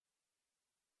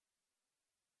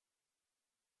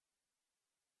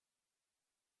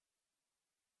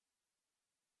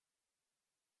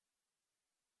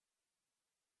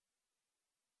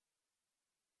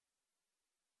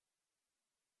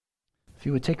If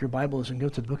you would take your Bibles and go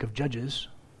to the book of Judges.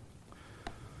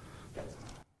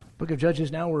 Book of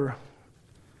Judges, now we're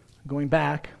going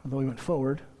back, although we went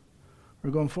forward.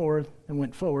 We're going forward and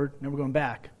went forward, now we're going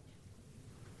back.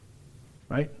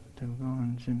 Right?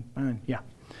 Yeah.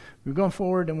 We were going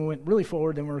forward and we went really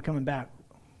forward, then we were coming back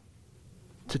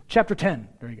to chapter 10.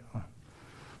 There you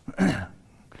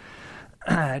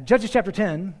go. Judges chapter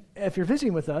 10. If you're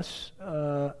visiting with us,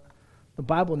 the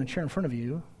Bible in the chair in front of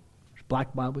you,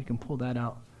 Black Bible, you can pull that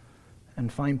out and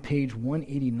find page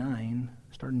 189,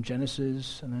 start in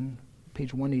Genesis, and then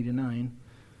page 189.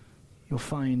 You'll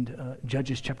find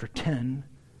Judges chapter 10.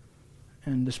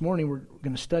 And this morning we're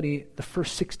going to study the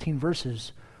first 16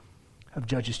 verses of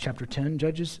Judges chapter 10.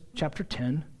 Judges chapter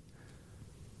 10,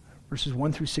 verses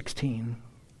 1 through 16.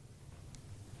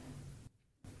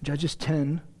 Judges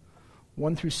 10,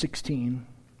 1 through 16.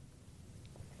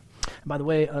 And by the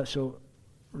way, so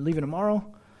we're leaving tomorrow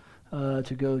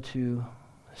to go to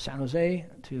San Jose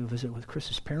to visit with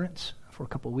Chris's parents for a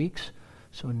couple of weeks.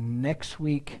 So next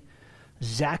week,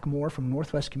 Zach Moore from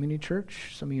Northwest Community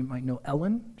Church. Some of you might know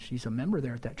Ellen. She's a member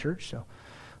there at that church. So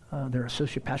their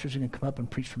associate pastors are going to come up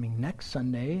and preach for me next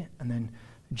Sunday. And then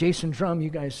Jason Drum, you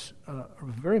guys are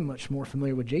very much more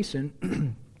familiar with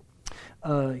Jason.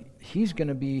 He's going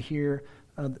to be here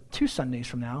 2 Sundays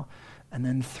from now. And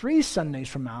then 3 Sundays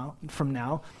from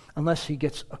now, unless he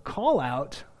gets a call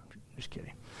out. Just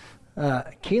kidding.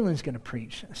 Kaylin's going to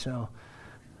preach. So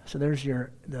there's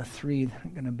the 3 that are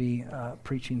going to be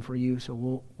preaching for you. So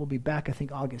we'll be back, I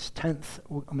think, August 10th.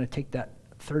 I'm going to take that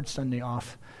 3rd Sunday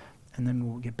off, and then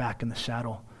we'll get back in the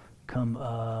saddle come,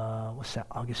 what's that,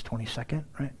 August 22nd,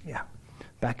 right? Yeah,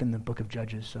 back in the book of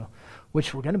Judges. So,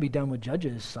 which we're going to be done with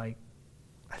Judges, I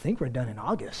think we're done in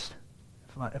August,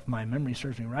 if my memory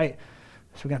serves me right.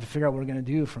 So we're going to have to figure out what we're going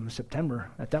to do from September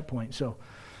at that point. So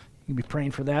you can be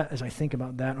praying for that as I think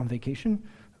about that on vacation.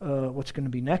 What's going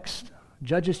to be next?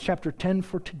 Judges chapter 10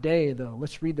 for today, though.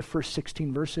 Let's read the first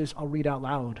 16 verses. I'll read out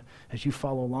loud as you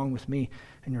follow along with me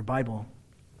in your Bible.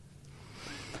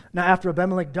 Now after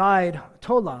Abimelech died,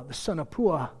 Tola, the son of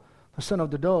Puah, the son of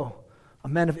Dodo, a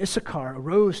man of Issachar,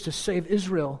 arose to save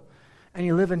Israel, and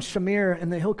he lived in Shamir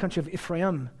in the hill country of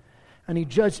Ephraim. And he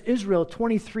judged Israel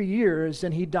 23 years,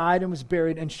 and he died and was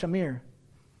buried in Shamir.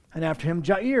 And after him,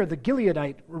 Jair, the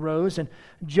Gileadite, arose and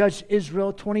judged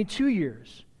Israel 22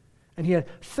 years. And he had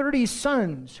 30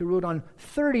 sons who rode on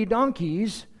 30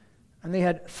 donkeys, and they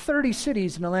had 30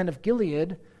 cities in the land of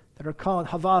Gilead that are called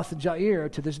Havoth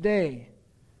Jair to this day.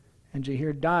 And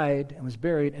Jair died and was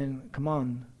buried in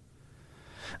Kamon.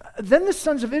 Then the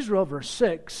sons of Israel, verse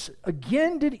 6,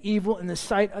 again did evil in the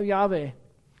sight of Yahweh,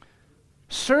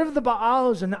 served the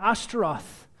Baals and the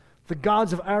Ashtaroth, the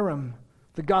gods of Aram,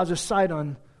 the gods of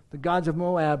Sidon, the gods of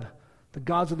Moab, the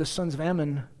gods of the sons of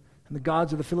Ammon, and the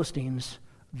gods of the Philistines.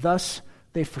 Thus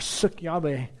they forsook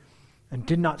Yahweh and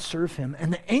did not serve him.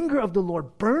 And the anger of the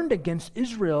Lord burned against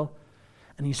Israel,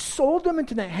 and he sold them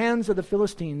into the hands of the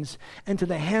Philistines and to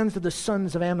the hands of the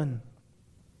sons of Ammon.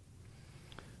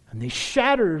 And they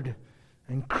shattered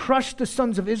and crushed the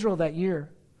sons of Israel that year.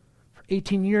 For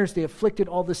 18 years they afflicted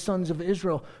all the sons of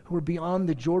Israel who were beyond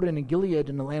the Jordan and Gilead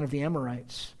in the land of the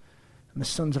Amorites. And the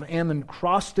sons of Ammon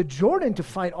crossed the Jordan to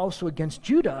fight also against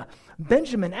Judah,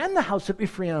 Benjamin, and the house of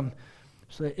Ephraim,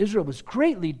 so that Israel was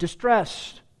greatly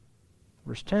distressed.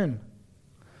 Verse 10.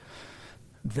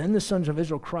 Then the sons of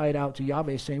Israel cried out to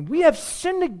Yahweh, saying, we have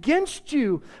sinned against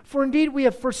you, for indeed we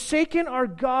have forsaken our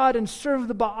God and served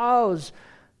the Baals.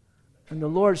 And the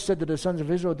Lord said to the sons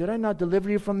of Israel, did I not deliver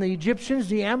you from the Egyptians,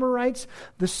 the Amorites,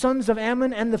 the sons of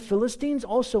Ammon, and the Philistines?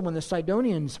 Also when the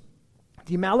Sidonians,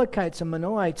 the Amalekites and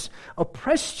Manoites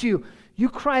oppressed you, you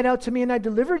cried out to me, and I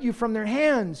delivered you from their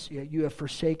hands. Yet you have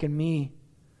forsaken me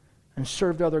and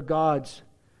served other gods.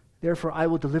 Therefore I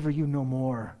will deliver you no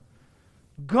more.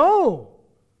 Go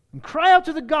and cry out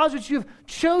to the gods which you have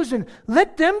chosen.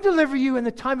 Let them deliver you in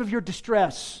the time of your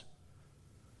distress.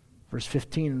 Verse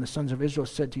 15, and the sons of Israel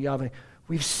said to Yahweh,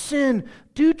 we've sinned.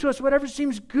 Do to us whatever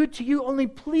seems good to you. Only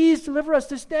please deliver us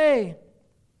this day.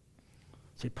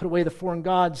 So they put away the foreign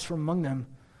gods from among them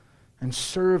and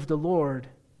served the Lord.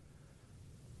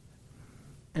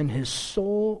 And his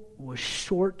soul was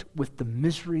short with the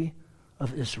misery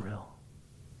of Israel.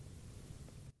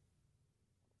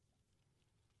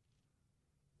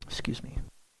 Excuse me.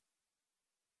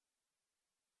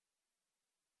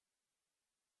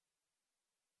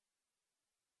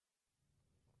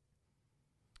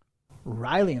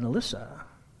 Riley and Alyssa are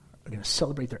going to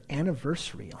celebrate their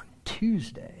anniversary on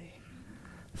Tuesday.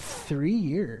 3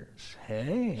 years.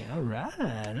 Hey, all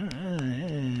right.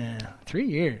 3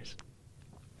 years.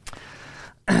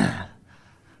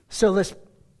 So let's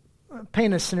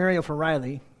paint a scenario for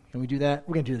Riley. Can we do that?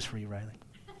 We're going to do this for you, Riley.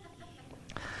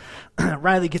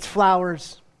 Riley gets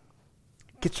flowers,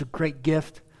 gets a great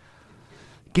gift,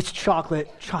 gets chocolate.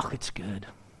 Chocolate's good.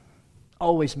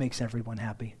 Always makes everyone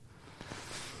happy.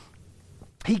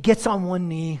 He gets on one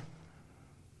knee.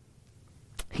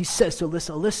 He says to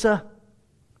Alyssa,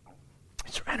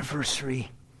 it's our anniversary.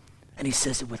 And he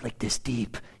says it with like this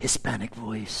deep Hispanic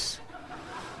voice.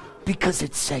 Because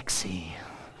it's sexy.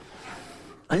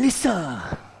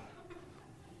 Alyssa.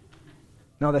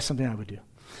 No, that's something I would do.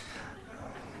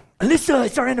 Alyssa,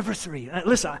 it's our anniversary.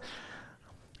 Alyssa.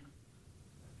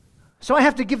 So I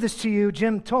have to give this to you.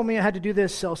 Jim told me I had to do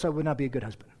this, else I would not be a good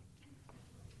husband.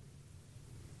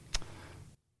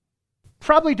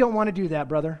 Probably don't want to do that,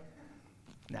 brother.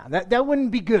 Now, that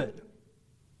wouldn't be good.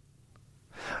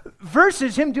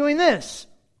 Versus him doing this.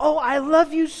 Oh, I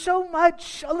love you so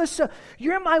much, Alyssa.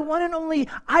 You're my one and only.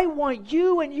 I want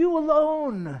you and you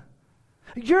alone.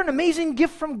 You're an amazing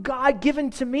gift from God given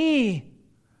to me.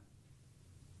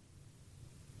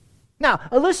 Now,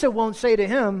 Alyssa won't say to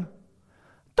him,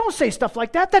 don't say stuff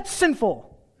like that. That's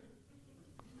sinful.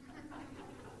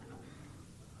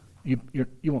 You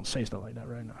won't say stuff like that,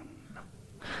 right?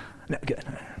 No, good.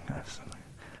 Of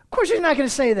course she's not going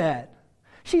to say that.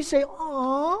 She'd say,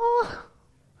 aw,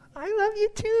 I love you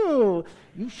too.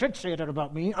 You should say that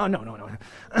about me. Oh, no.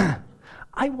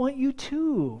 I want you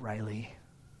too, Riley.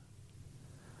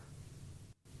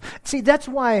 See, that's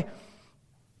why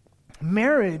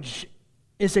marriage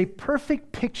is a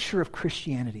perfect picture of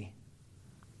Christianity.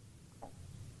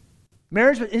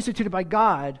 Marriage was instituted by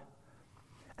God,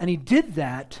 and he did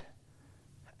that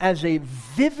as a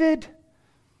vivid,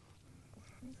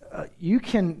 you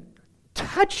can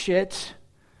touch it,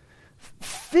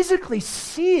 physically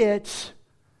see it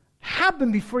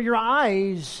happen before your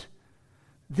eyes,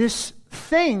 this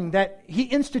thing that he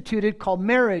instituted called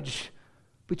marriage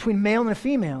between male and a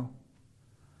female,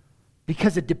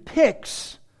 because it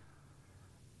depicts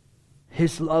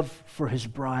his love for his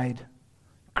bride,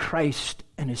 Christ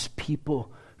and his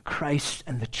people, Christ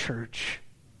and the church.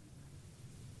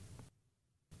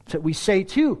 So we say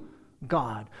to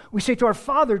God, we say to our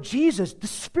Father, Jesus, the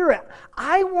Spirit,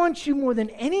 I want you more than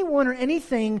anyone or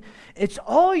anything. It's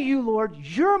all you, Lord.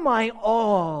 You're my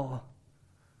all.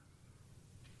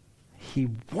 He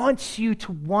wants you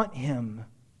to want him.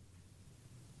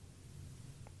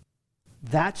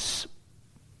 That's,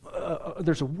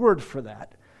 there's a word for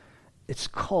that. It's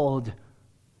called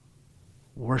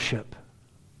worship.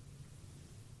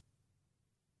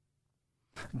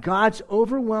 God's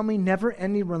overwhelming,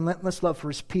 never-ending, relentless love for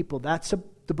his people. That's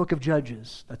the book of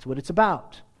Judges. That's what it's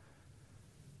about.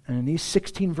 And in these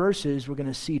 16 verses, we're going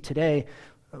to see today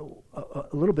a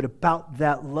little bit about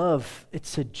that love.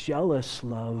 It's a jealous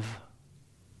love.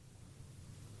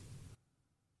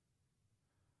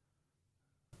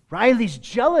 Riley's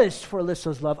jealous for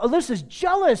Alyssa's love. Alyssa's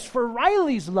jealous for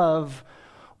Riley's love.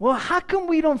 Well, how come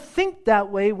we don't think that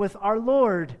way with our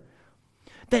Lord?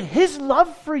 That his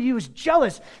love for you is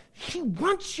jealous. He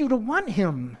wants you to want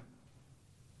him.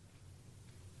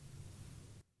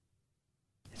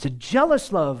 It's a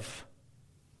jealous love.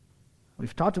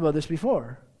 We've talked about this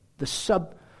before. The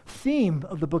sub-theme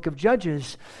of the book of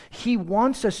Judges. He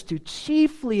wants us to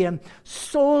chiefly and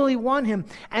solely want him.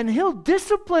 And he'll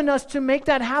discipline us to make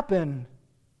that happen.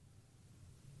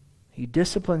 He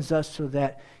disciplines us so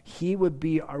that he would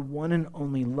be our one and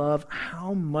only love.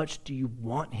 How much do you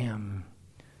want him?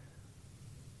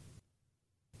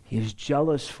 He is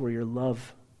jealous for your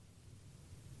love.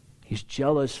 He's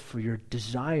jealous for your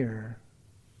desire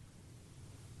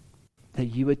that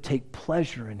you would take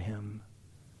pleasure in him.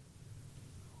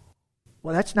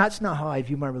 Well, that's not how I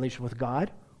view my relationship with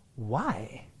God.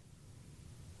 Why?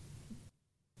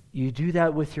 You do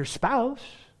that with your spouse.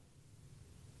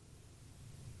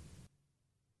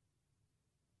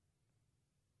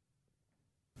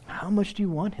 How much do you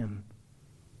want him?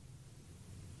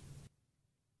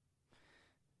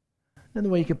 Another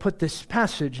way you can put this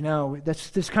passage now,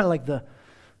 that's this kind of like the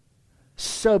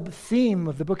sub-theme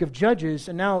of the book of Judges.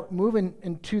 And now moving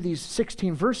into these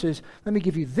 16 verses, let me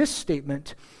give you this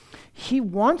statement. He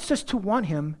wants us to want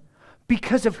him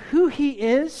because of who he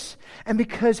is and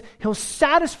because he'll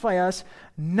satisfy us,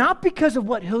 not because of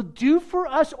what he'll do for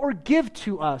us or give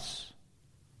to us.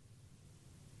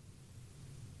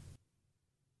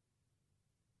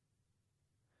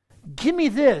 Give me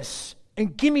this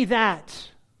and give me that.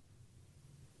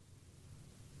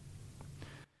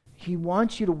 He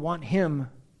wants you to want him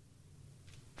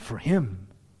for him.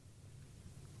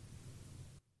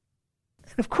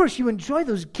 And of course, you enjoy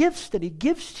those gifts that he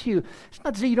gives to you. It's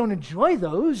not to say you don't enjoy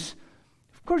those.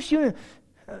 Of course,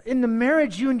 in the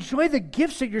marriage, you enjoy the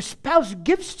gifts that your spouse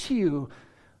gives to you.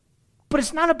 But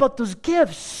it's not about those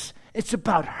gifts. It's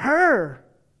about her.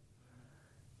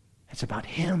 It's about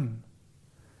him.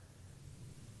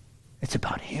 It's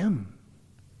about him.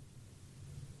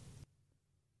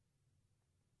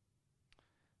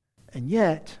 And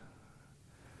yet,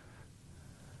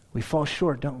 we fall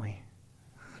short, don't we?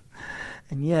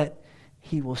 And yet,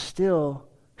 he will still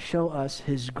show us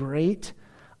his great,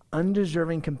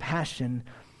 undeserving compassion,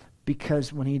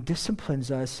 because when he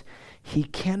disciplines us, he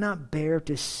cannot bear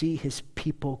to see his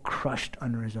people crushed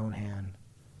under his own hand.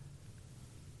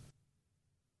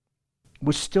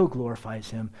 Which still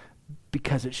glorifies him,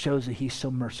 because it shows that he's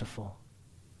so merciful.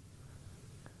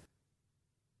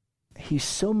 He's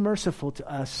so merciful to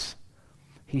us.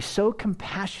 He's so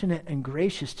compassionate and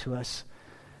gracious to us,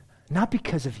 not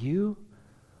because of you,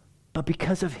 but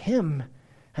because of him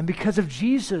and because of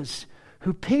Jesus,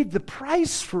 who paid the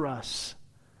price for us,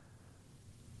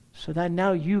 so that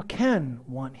now you can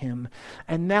want him.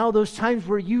 And now those times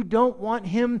where you don't want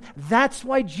him, that's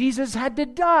why Jesus had to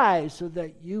die, so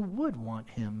that you would want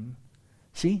him.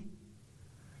 See?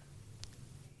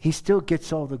 He still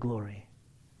gets all the glory.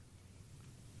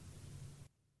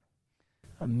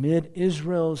 Amid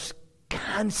Israel's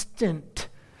constant,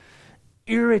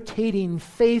 irritating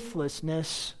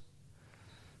faithlessness,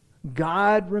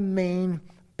 God remained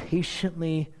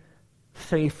patiently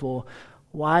faithful.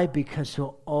 Why? Because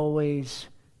he'll always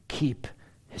keep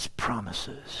his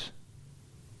promises.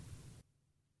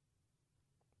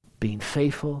 Being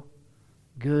faithful,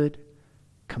 good,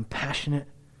 compassionate,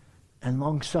 and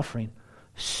long-suffering,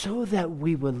 so that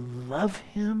we would love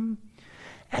him,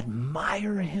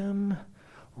 admire him,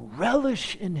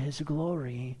 relish in his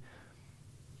glory,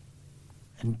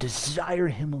 and desire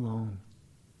him alone.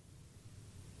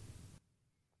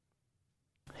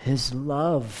 His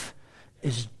love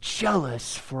is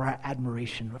jealous for our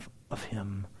admiration of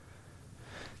him.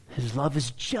 His love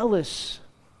is jealous.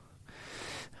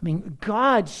 I mean,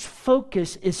 God's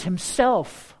focus is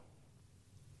himself.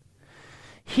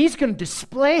 He's going to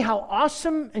display how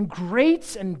awesome and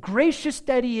great and gracious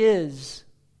that he is.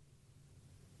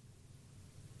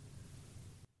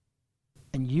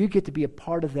 And you get to be a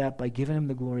part of that by giving him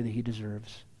the glory that he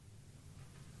deserves.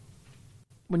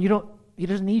 When he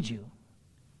doesn't need you.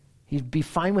 He'd be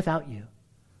fine without you.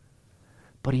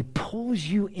 But he pulls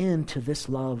you into this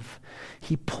love.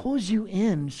 He pulls you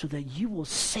in so that you will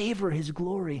savor his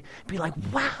glory. Be like,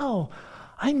 wow,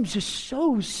 I'm just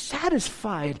so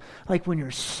satisfied. Like when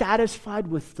you're satisfied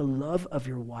with the love of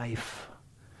your wife.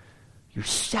 You're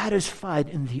satisfied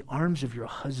in the arms of your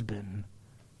husband.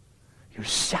 You're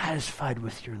satisfied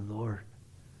with your Lord.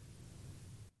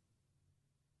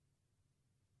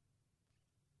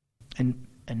 And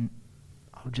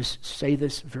I'll just say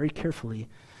this very carefully.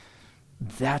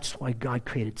 That's why God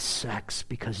created sex,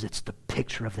 because it's the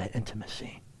picture of that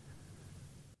intimacy.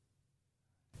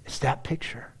 It's that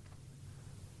picture.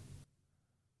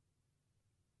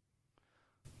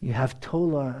 You have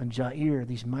Tola and Jair,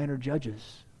 these minor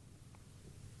judges.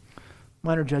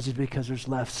 Minor judges because there's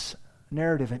less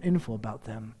narrative and info about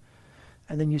them.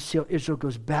 And then you see how Israel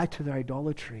goes back to their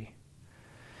idolatry.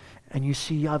 And you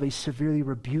see Yahweh severely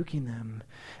rebuking them.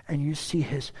 And you see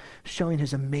his showing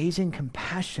his amazing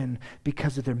compassion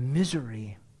because of their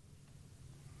misery.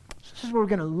 So this is what we're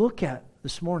going to look at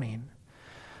this morning.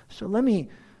 So let me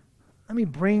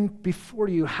bring before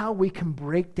you how we can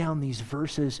break down these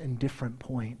verses in different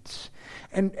points.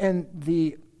 And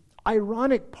the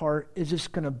ironic part is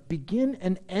just going to begin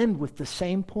and end with the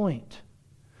same point.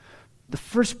 The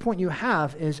first point you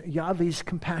have is Yahweh's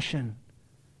compassion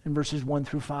in verses 1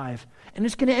 through 5. And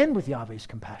it's going to end with Yahweh's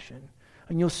compassion.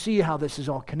 And you'll see how this is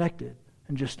all connected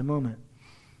in just a moment.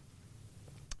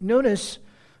 Notice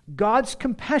God's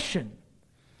compassion.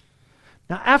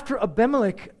 Now, after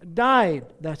Abimelech died,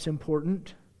 that's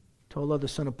important. Tola, the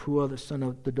son of Pua, the son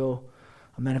of Dodo,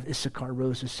 a man of Issachar,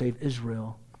 rose to save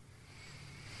Israel.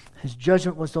 His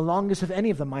judgment was the longest of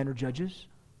any of the minor judges.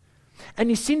 And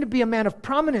he seemed to be a man of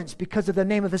prominence because of the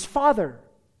name of his father,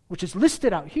 which is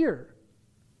listed out here.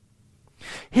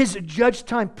 His judge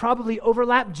time probably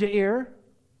overlapped Jair,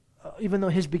 even though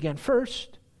his began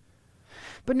first.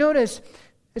 But notice,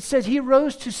 it says he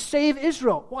rose to save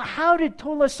Israel. Well, how did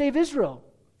Tola save Israel?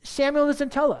 Samuel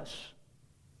doesn't tell us.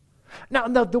 Now,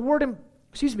 the word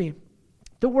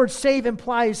save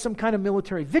implies some kind of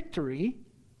military victory.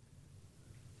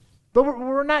 But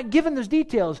we're not given those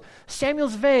details.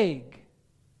 Samuel's vague.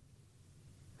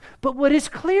 But what is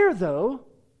clear, though,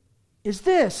 is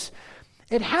this.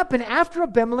 It happened after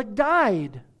Abimelech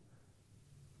died.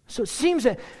 So it seems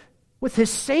that with his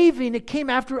saving, it came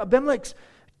after Abimelech's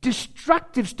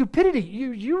destructive stupidity.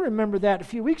 You remember that a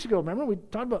few weeks ago. Remember we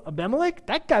talked about Abimelech?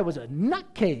 That guy was a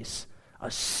nutcase, a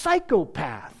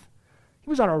psychopath. He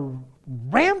was on a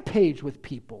rampage with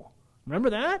people. Remember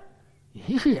that?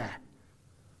 Yeah.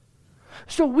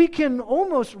 So we can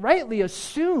almost rightly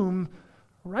assume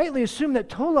that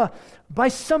Tola, by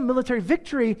some military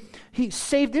victory, he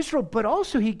saved Israel, but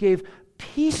also he gave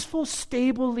peaceful,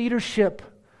 stable leadership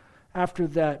after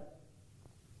that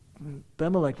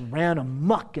Abimelech ran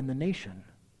amok in the nation.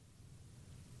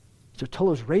 So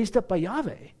Tola was raised up by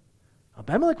Yahweh.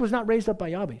 Abimelech was not raised up by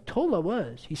Yahweh. Tola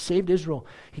was. He saved Israel.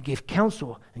 He gave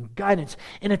counsel and guidance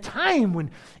in a time when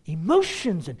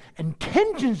emotions and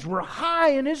tensions were high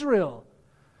in Israel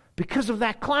because of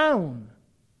that clown.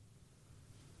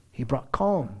 He brought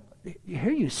calm.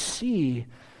 Here you see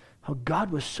how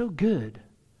God was so good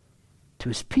to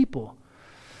his people.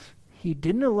 He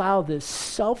didn't allow this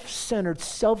self-centered,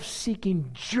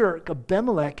 self-seeking jerk,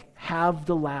 Abimelech, have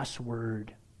the last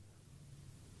word.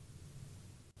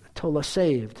 Tola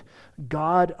saved.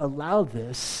 God allowed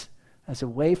this as a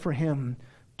way for him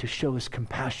to show his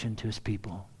compassion to his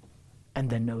people.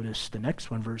 And then notice the next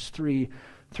one, verse 3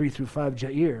 through 5,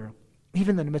 Jair.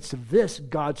 Even in the midst of this,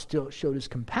 God still showed his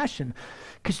compassion.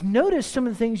 Because notice some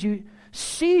of the things you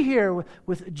see here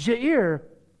with Jair.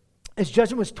 His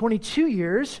judgment was 22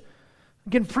 years.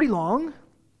 Again, pretty long.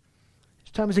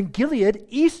 His time was in Gilead,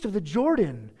 east of the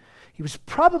Jordan. He was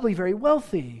probably very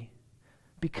wealthy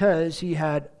because he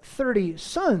had 30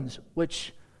 sons,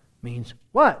 which means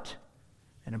what?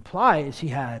 It implies he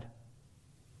had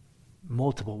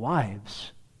multiple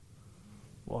wives.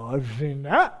 Well, I've seen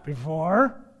that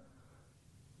before.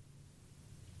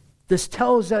 This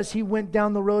tells us he went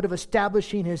down the road of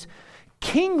establishing his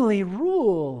kingly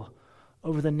rule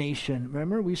over the nation.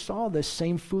 Remember, we saw this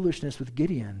same foolishness with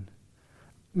Gideon.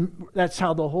 That's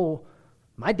how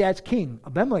my dad's king,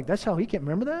 Abimelech, that's how he came.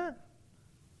 Remember that?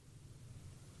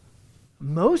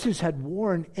 Moses had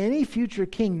warned any future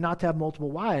king not to have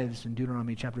multiple wives in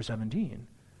Deuteronomy chapter 17.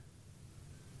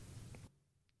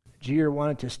 Jair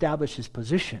wanted to establish his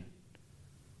position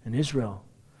in Israel,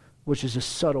 which is a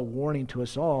subtle warning to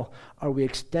us all. Are we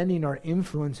extending our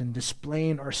influence and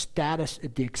displaying our status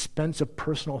at the expense of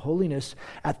personal holiness,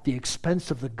 at the expense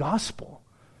of the gospel,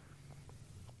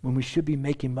 when we should be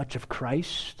making much of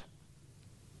Christ?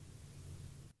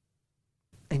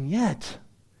 And yet,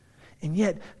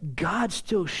 God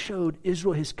still showed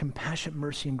Israel his compassion,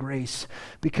 mercy, and grace.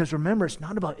 Because remember, it's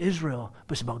not about Israel,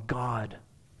 but it's about God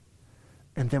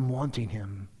and them wanting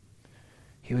him.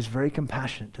 He was very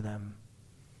compassionate to them.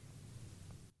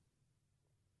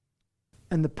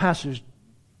 And the passage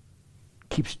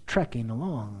keeps trekking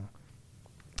along.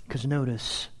 Because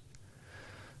notice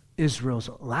Israel's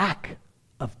lack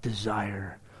of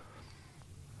desire.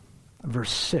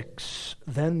 Verse 6,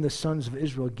 then the sons of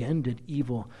Israel again did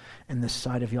evil in the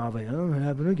sight of Yahweh. Oh, it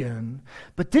happened again.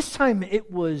 But this time it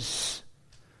was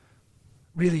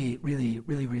really, really,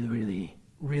 really, really, really,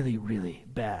 really, really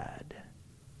bad.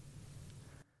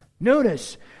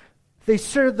 Notice, they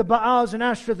served the Baals and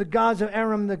Ashtoreth, the gods of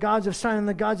Aram, the gods of Sidon,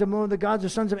 the gods of Moab, the gods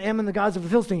of sons of Ammon, the gods of the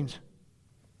Philistines.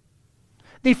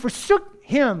 They forsook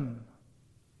him.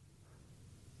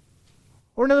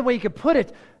 Or another way you could put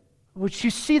it, which you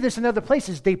see this in other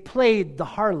places, they played the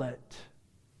harlot.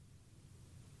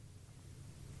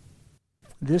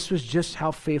 This was just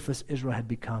how faithless Israel had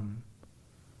become.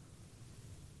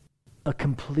 A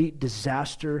complete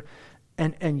disaster,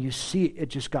 and you see it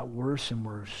just got worse and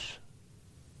worse.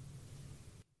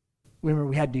 Remember,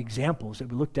 we had the examples that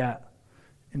we looked at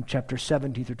in chapter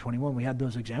 17 through 21. We had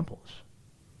those examples.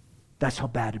 That's how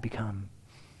bad it become.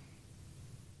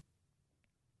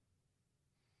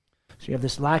 So you have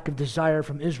this lack of desire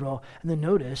from Israel. And then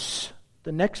notice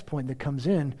the next point that comes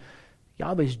in,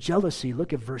 Yahweh's jealousy.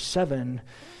 Look at verse 7.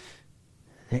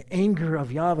 The anger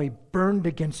of Yahweh burned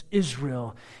against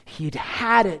Israel. He'd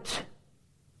had it.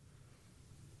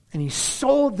 And he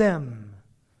sold them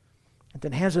at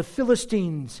the hands of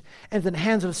Philistines and at the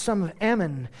hands of some of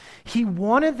Ammon. He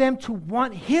wanted them to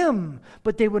want him,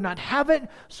 but they would not have it.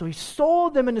 So he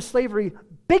sold them into slavery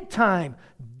big time.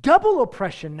 Double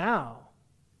oppression now.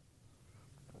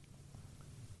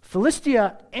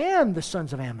 Philistia and the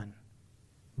sons of Ammon.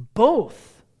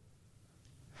 Both.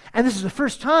 And this is the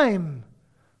first time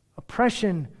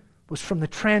oppression was from the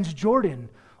Transjordan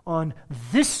on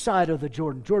this side of the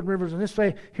Jordan. Jordan River's on this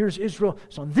way. Here's Israel.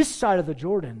 It's on this side of the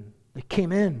Jordan. They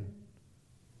came in.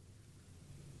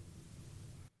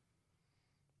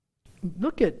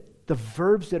 Look at the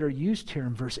verbs that are used here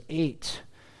in verse 8.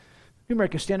 New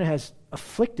American Standard has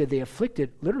afflicted. They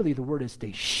afflicted. Literally the word is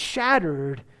they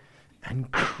shattered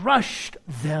and crushed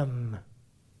them.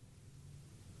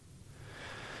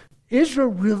 Israel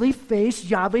really faced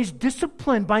Yahweh's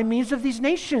discipline by means of these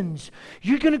nations.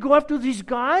 You're going to go after these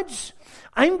gods?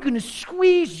 I'm going to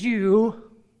squeeze you.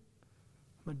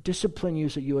 I'm going to discipline you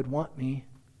so you would want me.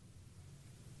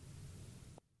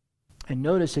 And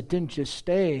notice it didn't just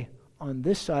stay on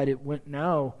this side. It went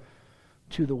now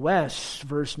to the west.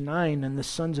 Verse 9, and the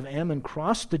sons of Ammon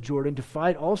crossed the Jordan to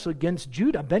fight also against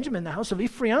Judah, Benjamin, the house of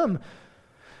Ephraim.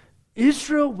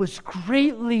 Israel was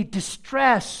greatly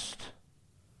distressed.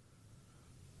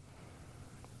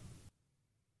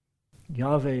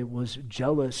 Yahweh was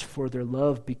jealous for their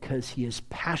love because he is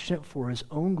passionate for his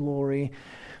own glory.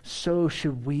 So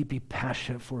should we be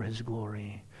passionate for his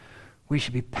glory. We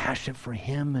should be passionate for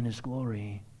him and his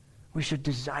glory. We should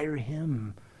desire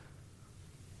him.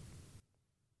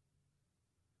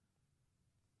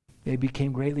 They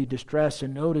became greatly distressed,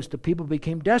 and notice the people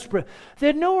became desperate. They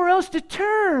had nowhere else to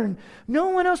turn, no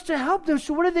one else to help them.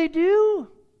 So what do?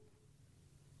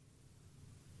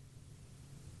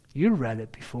 You read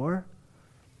it before.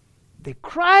 They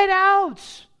cried out.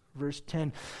 Verse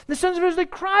 10. The sons of Israel, they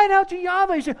cried out to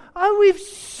Yahweh. They said, oh, we've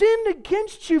sinned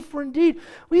against you, for indeed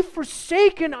we've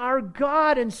forsaken our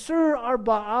God and served our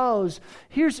Baals.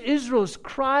 Here's Israel's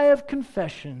cry of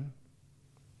confession.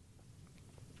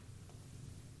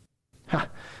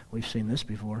 We've seen this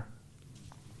before.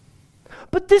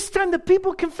 But this time the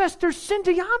people confessed their sin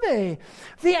to Yahweh.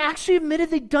 They actually admitted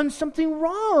they'd done something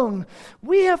wrong.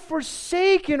 We have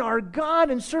forsaken our God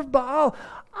and served Baal.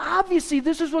 Obviously,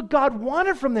 this is what God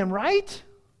wanted from them, right?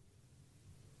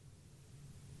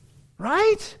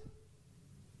 Right?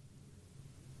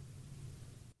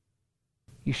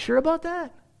 You sure about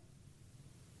that?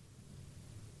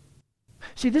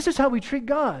 See, this is how we treat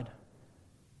God.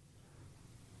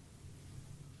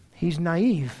 He's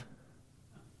naive.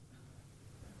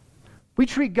 We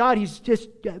treat God, he's just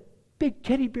a big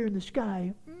teddy bear in the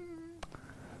sky.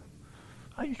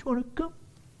 I just want to come.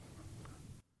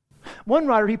 One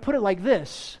writer, he put it like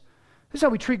this. This is how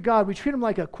we treat God. We treat him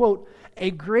like a, quote,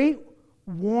 a great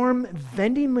warm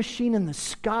vending machine in the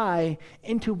sky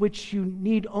into which you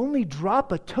need only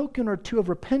drop a token or two of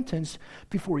repentance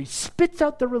before he spits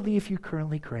out the relief you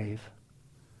currently crave.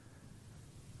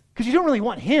 Because you don't really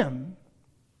want him.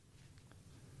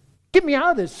 Get me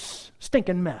out of this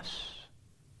stinking mess.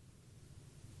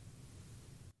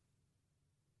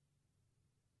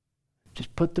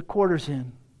 Just put the quarters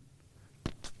in.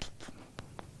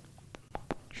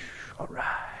 All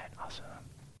right, awesome.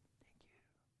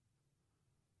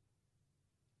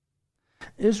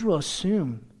 Thank you. Israel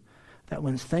assumed that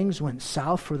when things went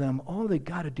south for them, all they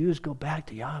got to do is go back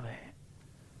to Yahweh.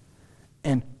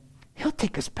 And he'll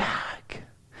take us back.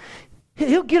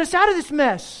 He'll get us out of this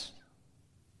mess.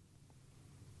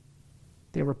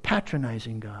 They were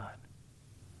patronizing God.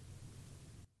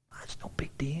 That's no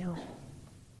big deal.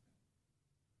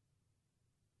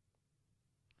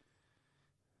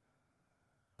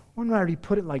 One writer, he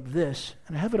put it like this,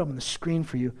 and I have it up on the screen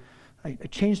for you. I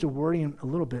changed the wording a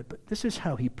little bit, but this is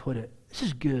how he put it. This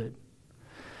is good.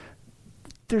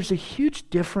 There's a huge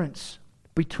difference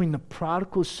between the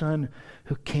prodigal son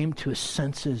who came to his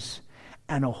senses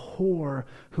and a whore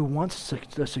who wants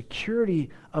the security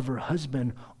of her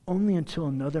husband only until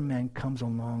another man comes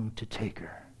along to take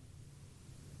her.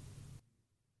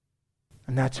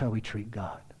 And that's how we treat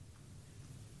God.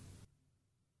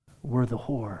 We're the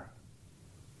whore.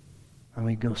 And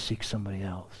we go seek somebody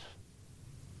else.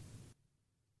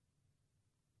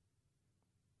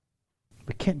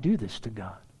 We can't do this to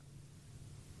God.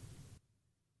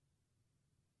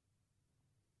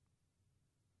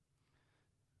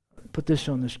 Put this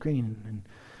on the screen,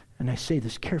 and I say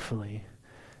this carefully.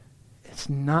 It's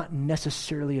not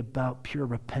necessarily about pure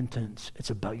repentance. It's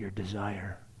about your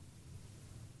desire.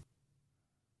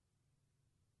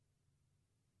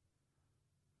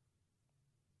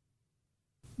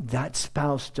 That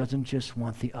spouse doesn't just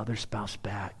want the other spouse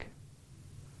back.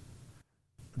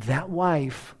 That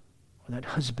wife or that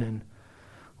husband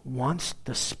wants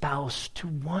the spouse to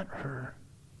want her.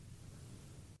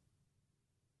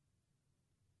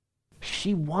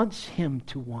 She wants him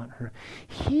to want her.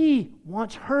 He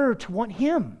wants her to want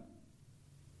him.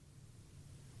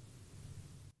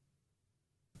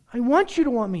 I want you to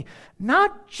want me.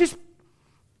 Not just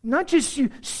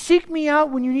you seek me out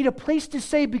when you need a place to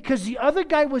stay because the other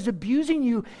guy was abusing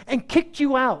you and kicked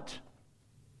you out.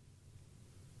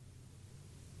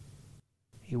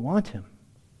 You want him.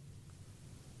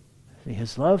 See,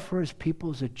 his love for his people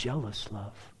is a jealous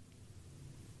love.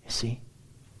 You see?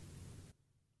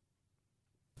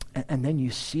 And then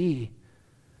you see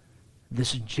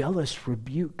this jealous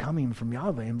rebuke coming from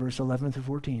Yahweh in verse 11 through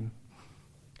 14.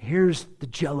 Here's the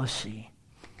jealousy.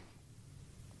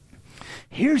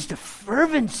 here's the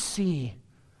fervency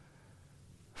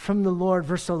from the Lord.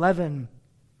 Verse 11.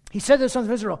 He said to the sons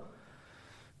of Israel,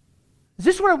 is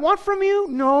this what I want from you?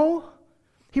 No.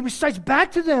 He recites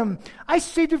back to them, I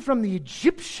saved you from the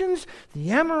Egyptians,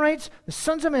 the Amorites, the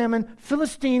sons of Ammon,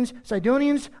 Philistines,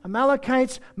 Sidonians,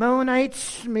 Amalekites,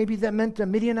 Maonites, maybe that meant the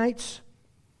Midianites.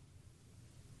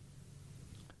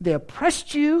 They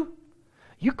oppressed you.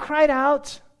 You cried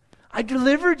out. I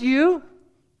delivered you.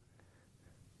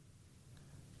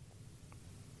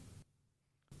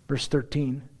 Verse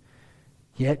 13,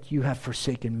 yet you have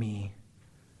forsaken me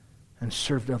and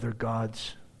served other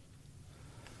gods.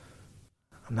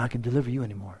 I'm not going to deliver you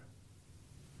anymore.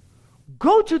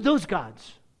 Go to those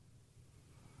gods.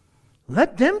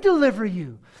 Let them deliver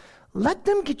you. Let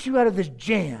them get you out of this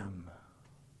jam.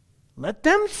 Let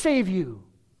them save you.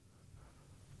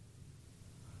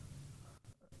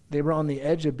 They were on the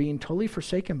edge of being totally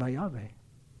forsaken by Yahweh.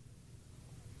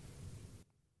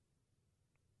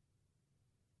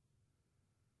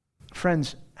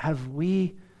 Friends, have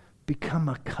we become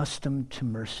accustomed to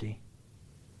mercy?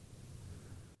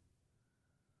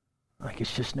 Like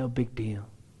it's just no big deal.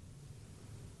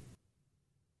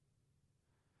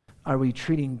 Are we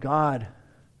treating God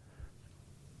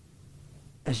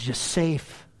as just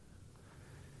safe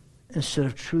instead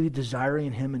of truly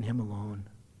desiring Him and Him alone?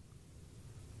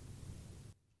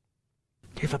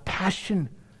 Do you have a passion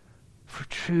for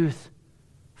truth,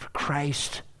 for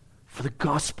Christ, for the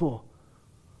gospel,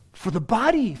 for the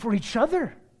body, for each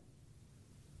other?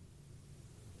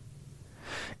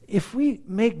 If we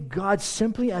make God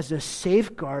simply as a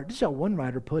safeguard, this is how one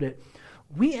writer put it,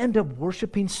 we end up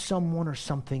worshiping someone or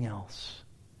something else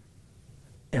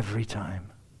every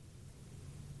time.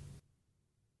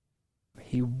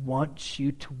 He wants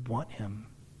you to want Him.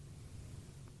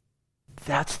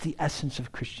 That's the essence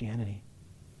of Christianity.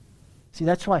 See,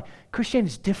 that's why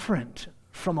Christianity is different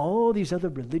from all these other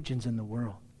religions in the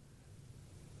world.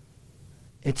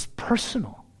 It's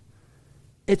personal.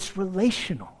 It's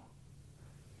relational.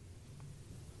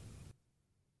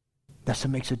 That's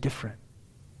what makes it different.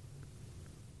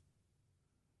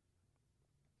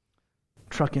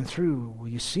 Trucking through, well,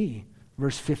 you see,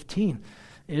 verse 15,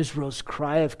 Israel's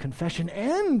cry of confession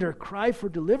and their cry for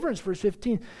deliverance. Verse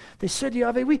 15, they said to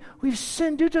Yahweh, we've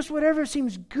sinned. Do to us whatever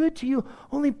seems good to you.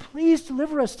 Only please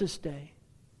deliver us this day.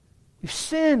 We've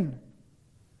sinned.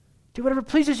 Do whatever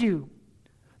pleases you.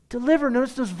 Deliver.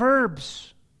 Notice those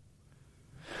verbs.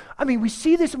 I mean, we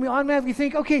see this and we automatically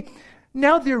think, okay,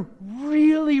 now they're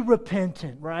really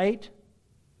repentant, right?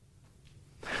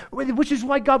 Which is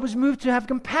why God was moved to have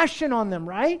compassion on them,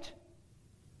 right?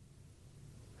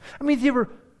 I mean,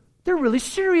 they're really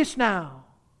serious now.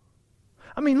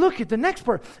 I mean, look at the next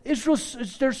part.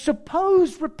 Israel's their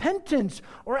supposed repentance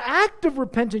or act of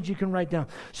repentance you can write down.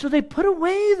 So they put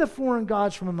away the foreign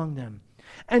gods from among them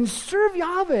and serve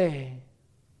Yahweh.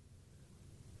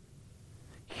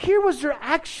 Here was their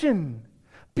action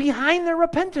behind their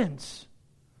repentance.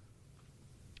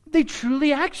 They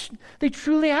truly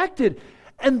acted.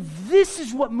 And this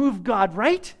is what moved God,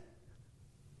 right?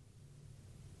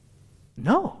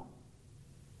 No.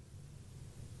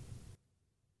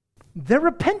 Their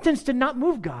repentance did not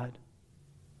move God.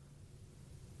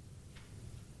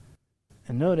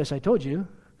 And notice, I told you,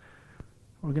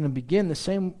 we're going to end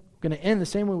the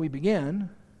same way we began,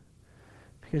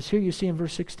 because here you see in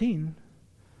verse 16,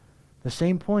 the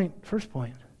same point, first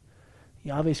point,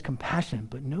 Yahweh's compassion,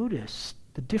 but notice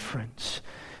the difference.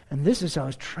 And this is how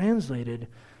it's translated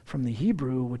from the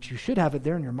Hebrew, which you should have it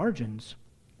there in your margins.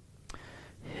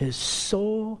 His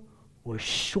soul was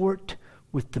short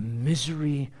with the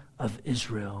misery of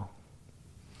Israel.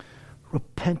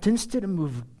 Repentance didn't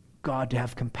move God to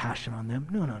have compassion on them.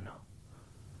 No.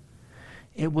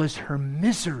 It was her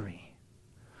misery,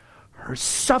 her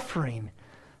suffering.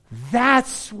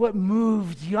 That's what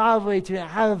moved Yahweh to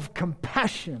have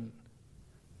compassion.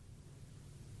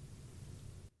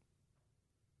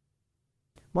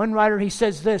 One writer, he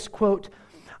says this, quote,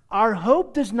 our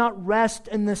hope does not rest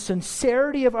in the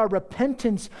sincerity of our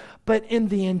repentance, but in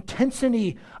the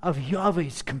intensity of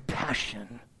Yahweh's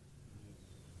compassion.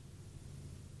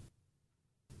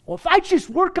 Well, if I just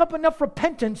work up enough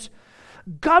repentance,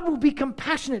 God will be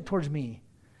compassionate towards me.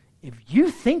 If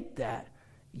you think that,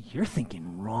 you're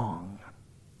thinking wrong.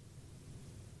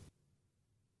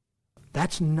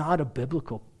 That's not a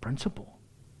biblical principle.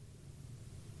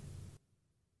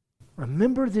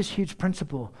 Remember this huge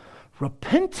principle.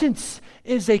 Repentance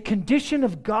is a condition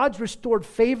of God's restored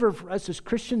favor for us as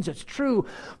Christians. It's true,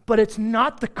 but it's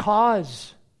not the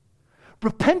cause.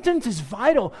 Repentance is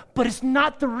vital, but it's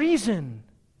not the reason.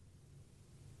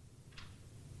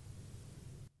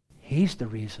 He's the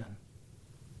reason.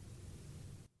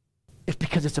 It's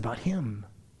because it's about him.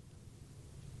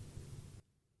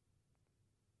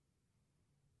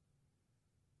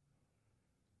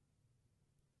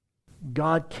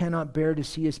 God cannot bear to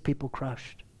see his people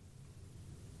crushed.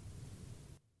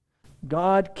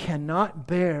 God cannot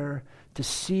bear to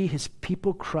see his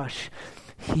people crushed.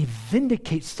 He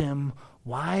vindicates them.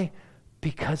 Why?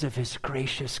 Because of his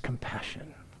gracious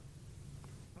compassion.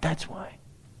 That's why.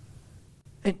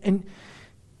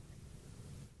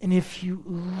 And if you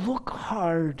look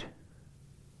hard,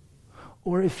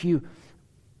 or if you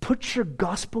put your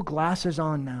gospel glasses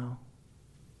on now,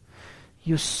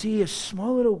 you'll see a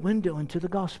small little window into the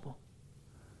gospel.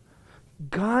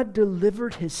 God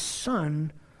delivered his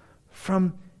son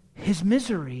from his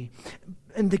misery.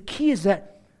 And the key is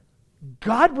that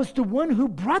God was the one who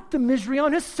brought the misery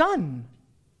on his son.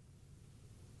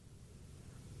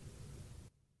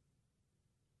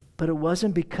 But it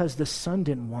wasn't because the son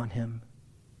didn't want him.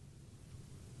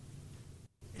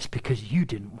 It's because you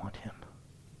didn't want him.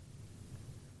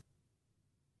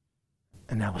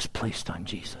 And that was placed on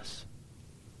Jesus.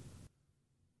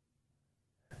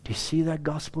 Do you see that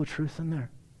gospel truth in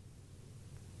there?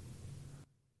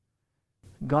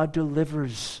 God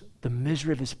delivers the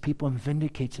misery of his people and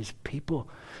vindicates his people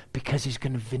because he's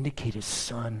going to vindicate his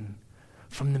son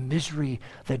from the misery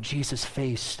that Jesus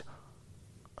faced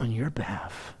on your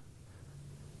behalf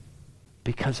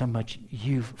because how much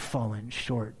you've fallen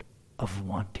short of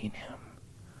wanting him.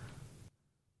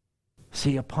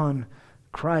 See, upon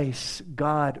Christ,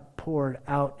 God poured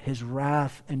out his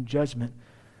wrath and judgment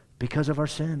because of our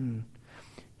sin.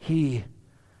 He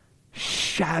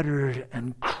shattered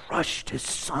and crushed his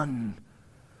son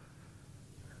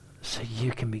so you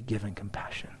can be given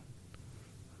compassion.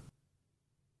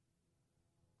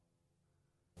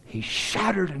 He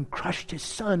shattered and crushed his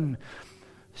son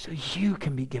so you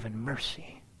can be given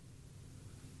mercy.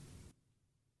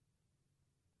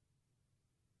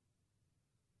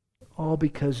 All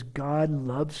because God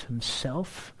loves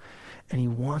himself and he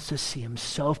wants to see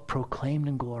himself proclaimed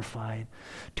and glorified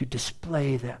to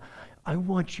display that I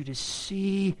want you to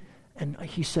see, and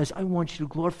he says, I want you to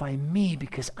glorify me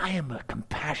because I am a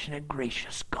compassionate,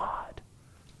 gracious God.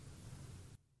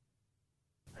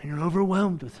 And you're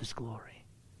overwhelmed with his glory.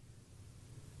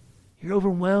 You're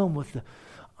overwhelmed with the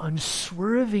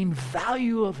unswerving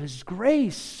value of his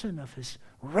grace and of his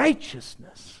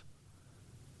righteousness.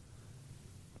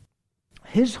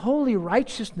 His holy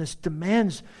righteousness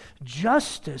demands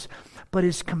justice, but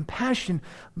his compassion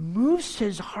moves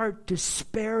his heart to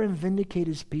spare and vindicate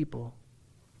his people.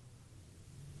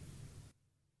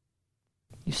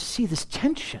 You see this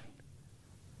tension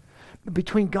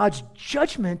between God's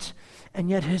judgment and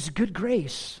yet his good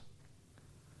grace.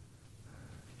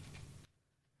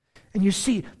 And you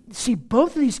see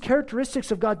both of these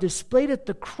characteristics of God displayed at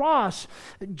the cross.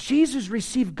 Jesus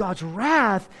received God's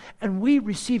wrath, and we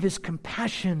receive his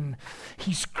compassion.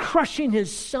 He's crushing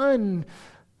his son,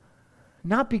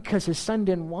 not because his son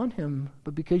didn't want him,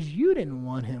 but because you didn't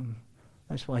want him.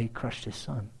 That's why he crushed his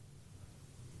son.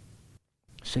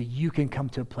 So you can come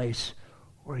to a place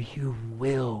where you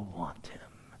will want him.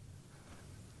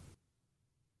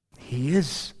 He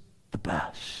is the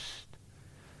best.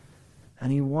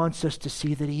 And he wants us to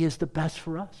see that he is the best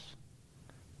for us.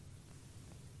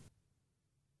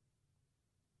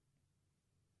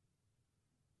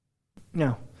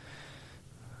 Now,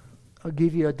 I'll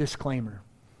give you a disclaimer.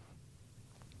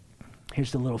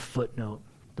 Here's the little footnote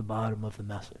at the bottom of the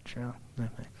message.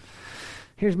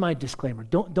 Here's my disclaimer.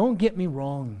 Don't get me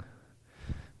wrong.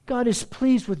 God is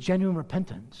pleased with genuine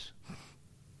repentance.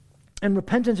 And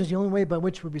repentance is the only way by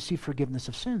which we receive forgiveness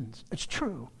of sins. It's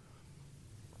true.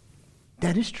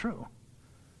 That is true.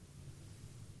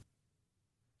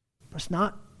 But it's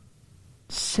not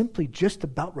simply just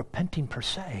about repenting per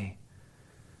se.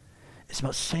 It's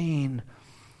about saying,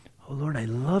 oh Lord, I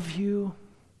love you.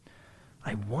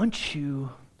 I want you.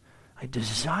 I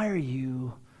desire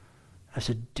you. As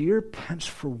a deer pants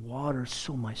for water,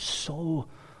 so my soul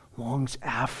longs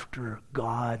after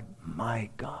God,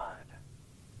 my God.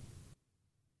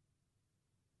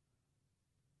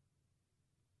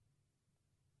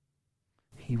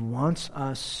 He wants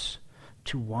us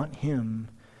to want him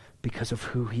because of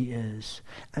who he is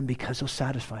and because he'll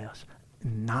satisfy us,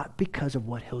 not because of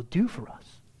what he'll do for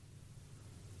us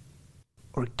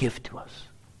or give to us.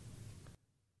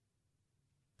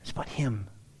 It's about him.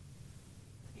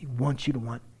 He wants you to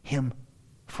want him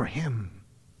for him.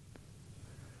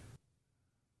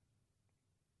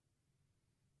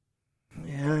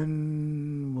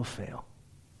 And we'll fail.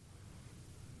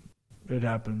 It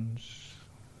happens.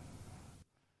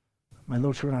 My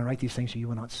little children, I write these things so you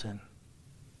will not sin.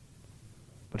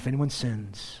 But if anyone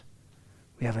sins,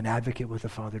 We have an advocate with the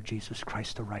Father, Jesus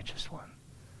Christ, the righteous one,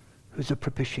 who's a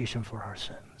propitiation for our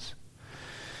sins.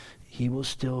 He will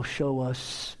still show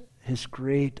us his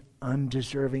great,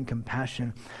 undeserving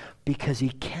compassion because he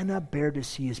cannot bear to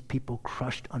see his people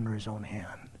crushed under his own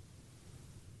hand.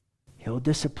 He'll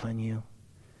discipline you,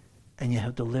 and yet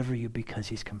he'll deliver you because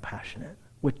he's compassionate,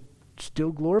 which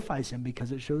still glorifies him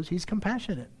because it shows he's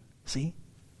compassionate. See?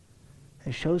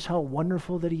 It shows how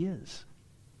wonderful that he is.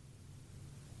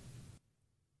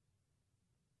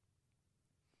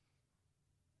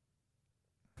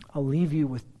 I'll leave you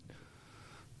with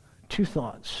two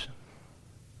thoughts.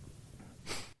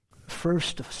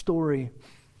 First, a story,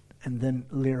 and then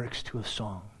lyrics to a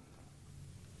song.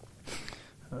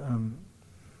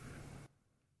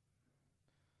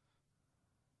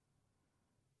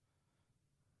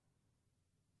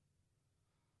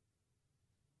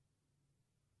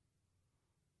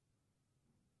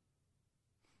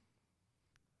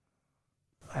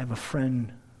 I have a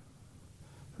friend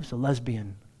who's a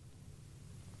lesbian.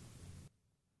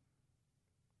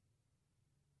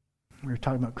 We were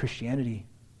talking about Christianity.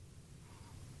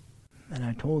 And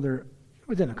I told her,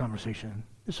 within a conversation,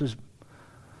 this was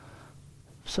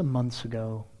some months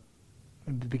ago,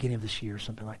 in the beginning of this year,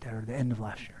 something like that, or the end of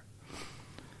last year.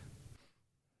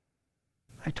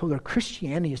 I told her,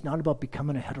 Christianity is not about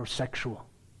becoming a heterosexual.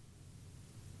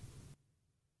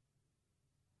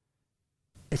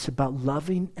 It's about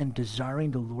loving and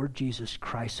desiring the Lord Jesus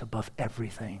Christ above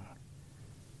everything.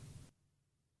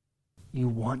 You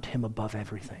want him above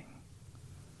everything.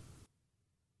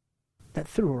 That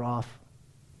threw her off.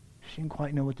 She didn't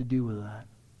quite know what to do with that.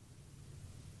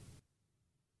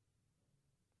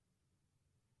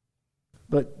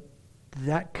 But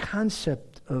that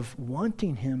concept of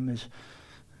wanting him is,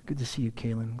 good to see you,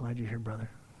 Kaylin. Glad you're here, brother.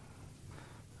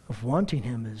 Of wanting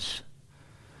him is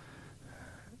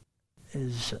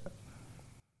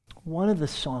one of the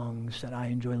songs that I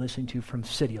enjoy listening to from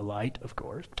City of Light, of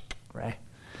course, right?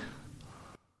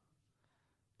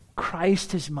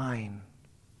 Christ is mine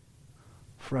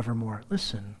forevermore.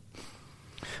 Listen,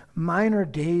 mine are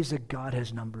days that God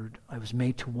has numbered. I was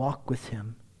made to walk with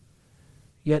him.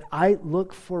 Yet I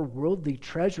look for worldly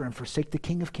treasure and forsake the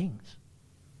King of Kings.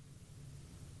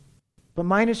 But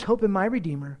mine is hope in my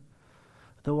Redeemer.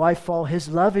 Though I fall, his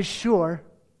love is sure.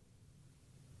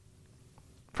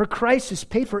 For Christ has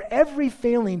paid for every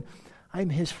failing. I am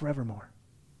his forevermore.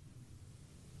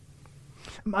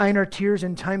 Mine are tears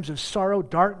in times of sorrow,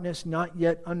 darkness not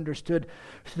yet understood.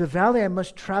 To the valley I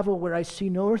must travel where I see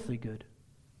no earthly good.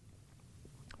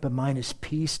 But mine is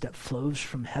peace that flows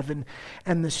from heaven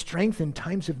and the strength in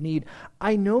times of need.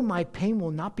 I know my pain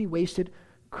will not be wasted.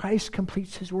 Christ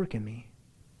completes his work in me.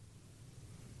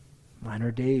 Mine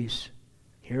are days.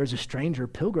 Here is a stranger,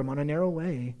 pilgrim on a narrow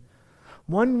way.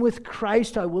 One with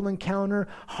Christ I will encounter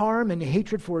harm and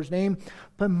hatred for his name.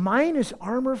 But mine is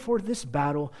armor for this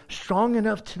battle, strong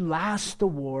enough to last the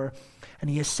war. And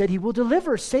he has said he will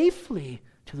deliver safely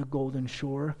to the golden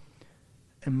shore.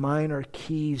 And mine are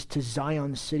keys to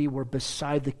Zion's city, where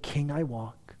beside the King I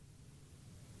walk.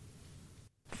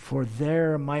 For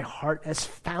there my heart has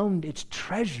found its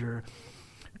treasure.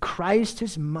 Christ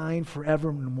is mine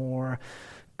forevermore.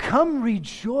 Come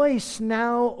rejoice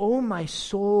now, O my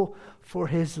soul, for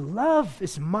his love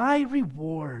is my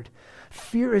reward.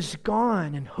 Fear is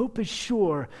gone and hope is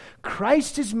sure.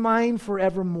 Christ is mine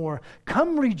forevermore.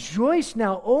 Come rejoice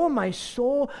now, O my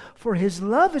soul, for his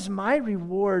love is my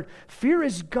reward. Fear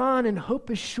is gone and hope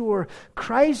is sure.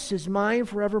 Christ is mine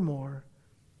forevermore.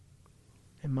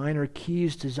 And mine are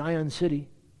keys to Zion city,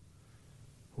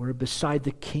 where beside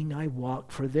the King I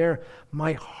walk. For there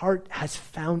my heart has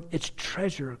found its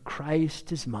treasure.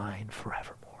 Christ is mine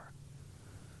forevermore.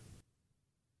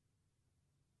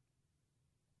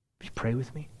 Would you pray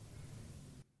with me?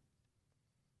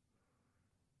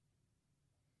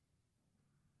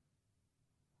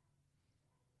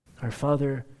 Our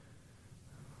Father,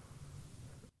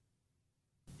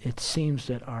 it seems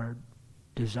that our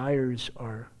desires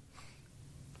are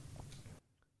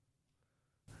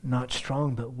not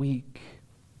strong but weak.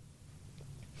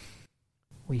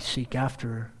 We seek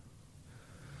after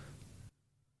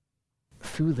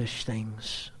foolish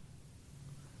things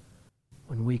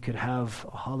when we could have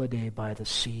a holiday by the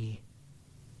sea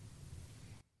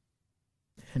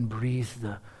and breathe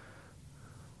the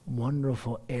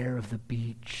wonderful air of the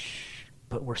beach,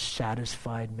 but we're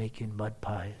satisfied making mud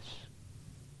pies.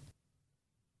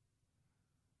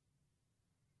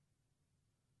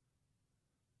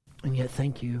 And yet,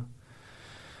 thank you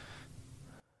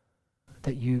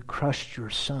that you crushed your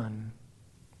Son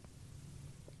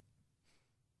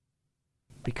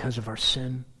because of our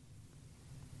sin,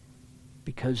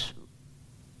 because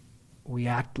we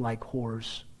act like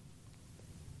whores.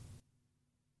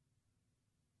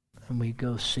 And we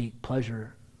go seek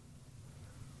pleasure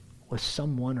with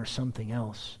someone or something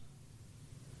else.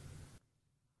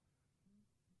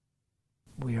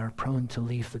 We are prone to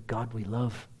leave the God we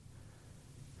love.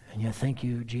 And yet thank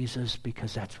you, Jesus,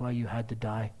 because that's why you had to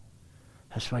die.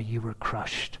 That's why you were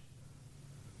crushed.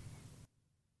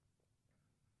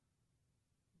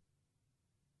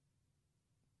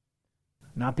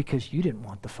 Not because you didn't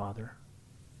want the Father,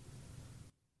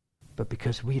 but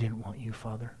because we didn't want you,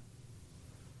 Father.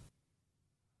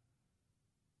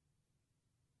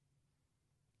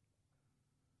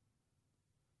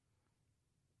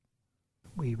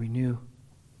 We renew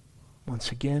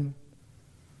once again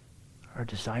our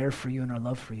desire for you and our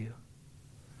love for you.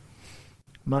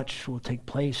 Much will take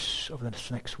place over this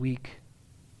next week,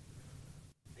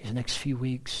 these next few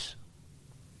weeks,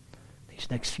 these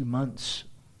next few months,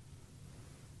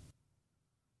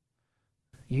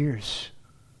 years.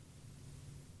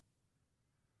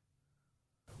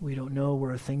 We don't know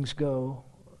where things go.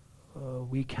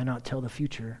 We cannot tell the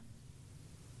future.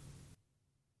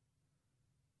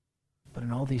 But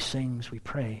in all these things we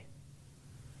pray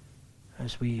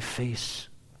as we face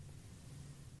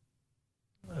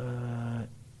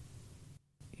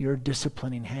your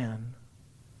disciplining hand.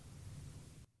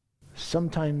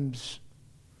 Sometimes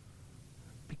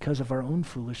because of our own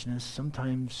foolishness,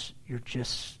 sometimes you're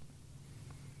just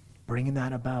bringing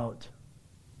that about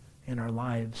in our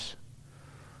lives.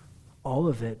 All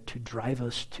of it to drive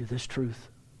us to this truth.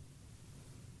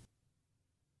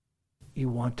 You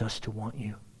want us to want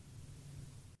you.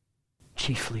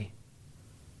 Chiefly,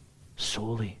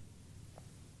 solely.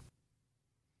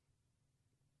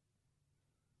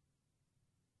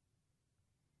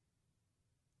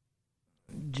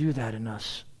 Do that in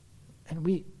us. And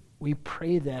we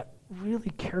pray that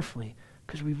really carefully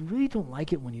because we really don't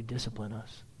like it when you discipline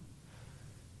us.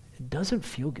 It doesn't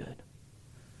feel good.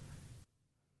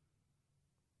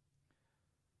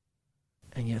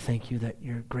 And yet thank you that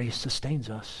your grace sustains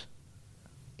us.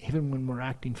 Even when we're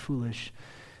acting foolish,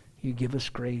 you give us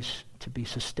grace to be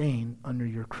sustained under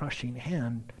your crushing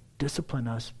hand. Discipline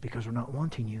us because we're not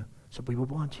wanting you, so we will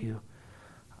want you.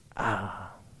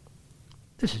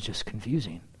 This is just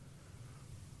confusing.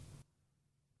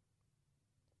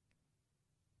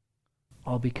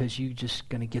 All because you're just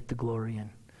going to get the glory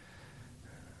and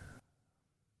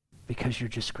because you're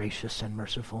just gracious and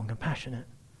merciful and compassionate.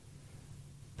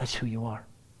 That's who you are.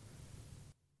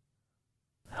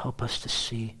 Help us to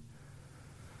see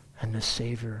and to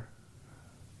savor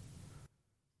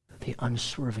the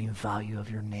unswerving value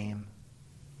of your name.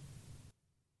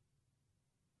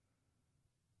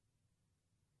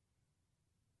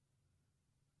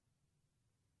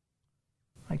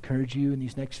 I encourage you in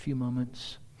these next few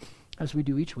moments, as we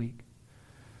do each week,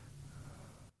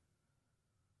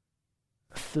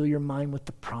 fill your mind with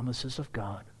the promises of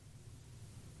God.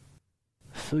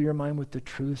 Fill your mind with the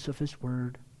truths of His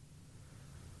Word.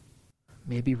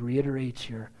 Maybe reiterates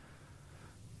your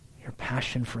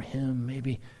passion for Him.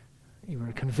 Maybe you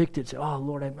were convicted, say, "Oh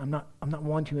Lord, I'm not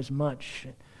wanting you as much.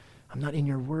 I'm not in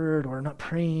your Word, or I'm not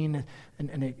praying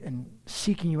and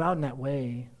seeking you out in that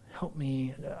way. Help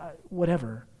me,"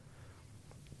 whatever.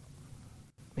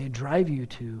 May it drive you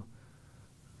to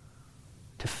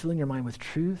filling your mind with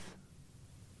truth,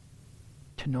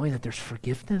 to knowing that there's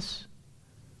forgiveness,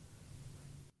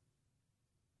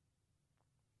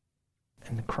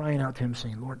 and crying out to Him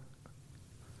saying, "Lord,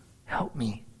 help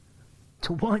me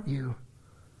to want you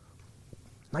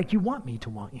like you want me to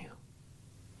want you."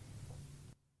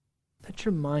 Let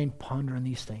your mind ponder on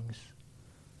these things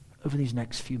over these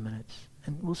next few minutes.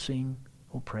 And we'll sing,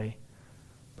 we'll pray.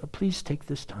 But please take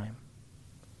this time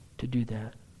to do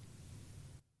that.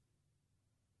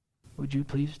 Would you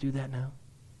please do that now?